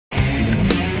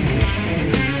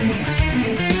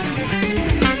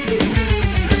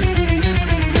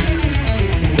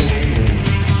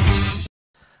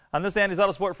On this Andy's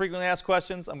Autosport Frequently Asked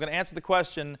Questions, I'm going to answer the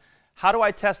question, how do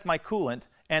I test my coolant,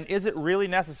 and is it really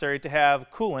necessary to have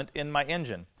coolant in my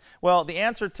engine? Well, the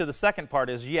answer to the second part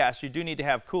is yes, you do need to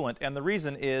have coolant, and the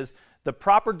reason is the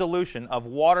proper dilution of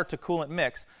water to coolant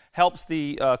mix helps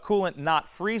the coolant not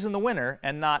freeze in the winter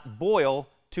and not boil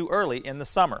too early in the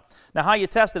summer. Now, how you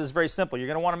test it is very simple. You're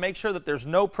going to want to make sure that there's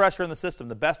no pressure in the system.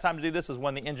 The best time to do this is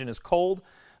when the engine is cold.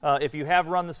 If you have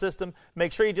run the system,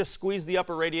 make sure you just squeeze the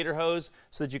upper radiator hose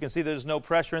so that you can see there's no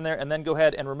pressure in there, and then go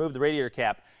ahead and remove the radiator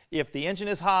cap. If the engine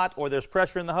is hot or there's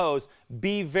pressure in the hose,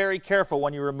 be very careful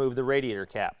when you remove the radiator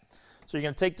cap. So you're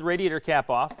going to take the radiator cap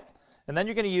off, and then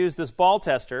you're going to use this ball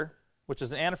tester, which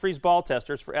is an antifreeze ball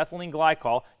tester. It's for ethylene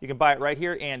glycol. You can buy it right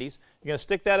here at Andy's. You're going to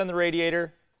stick that in the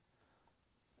radiator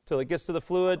until it gets to the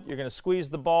fluid. You're going to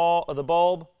squeeze the bulb,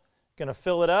 going to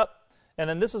fill it up, and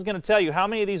then this is going to tell you how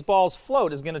many of these balls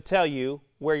float is going to tell you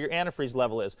where your antifreeze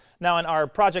level is. Now, in our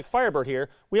Project Firebird here,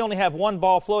 we only have one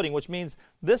ball floating, which means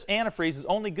this antifreeze is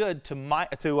only good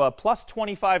to plus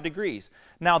 25 degrees.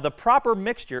 Now, the proper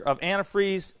mixture of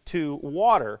antifreeze to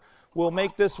water will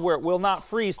make this where it will not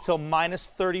freeze till minus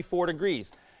 34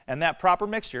 degrees. And that proper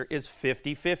mixture is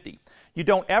 50-50. You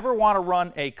don't ever want to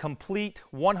run a complete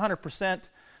 100%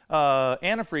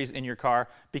 antifreeze in your car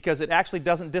because it actually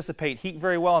doesn't dissipate heat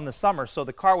very well in the summer, so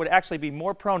the car would actually be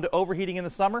more prone to overheating in the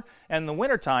summer, and in the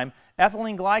wintertime,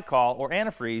 ethylene glycol or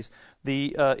antifreeze,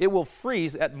 it will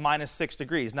freeze at minus 6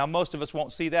 degrees. Now, most of us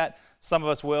won't see that. Some of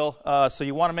us will, so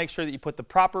you want to make sure that you put the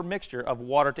proper mixture of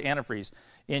water to antifreeze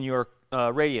in your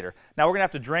radiator. Now, we're going to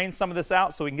have to drain some of this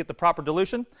out so we can get the proper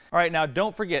dilution. All right, now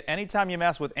don't forget, anytime you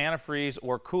mess with antifreeze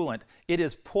or coolant, it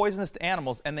is poisonous to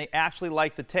animals, and they actually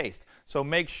like the taste. So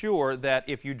make sure that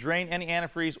if you drain any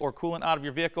antifreeze or coolant out of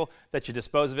your vehicle, that you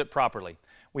dispose of it properly.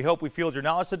 We hope we fueled your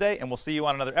knowledge today, and we'll see you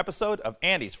on another episode of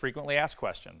Andy's Frequently Asked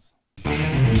Questions.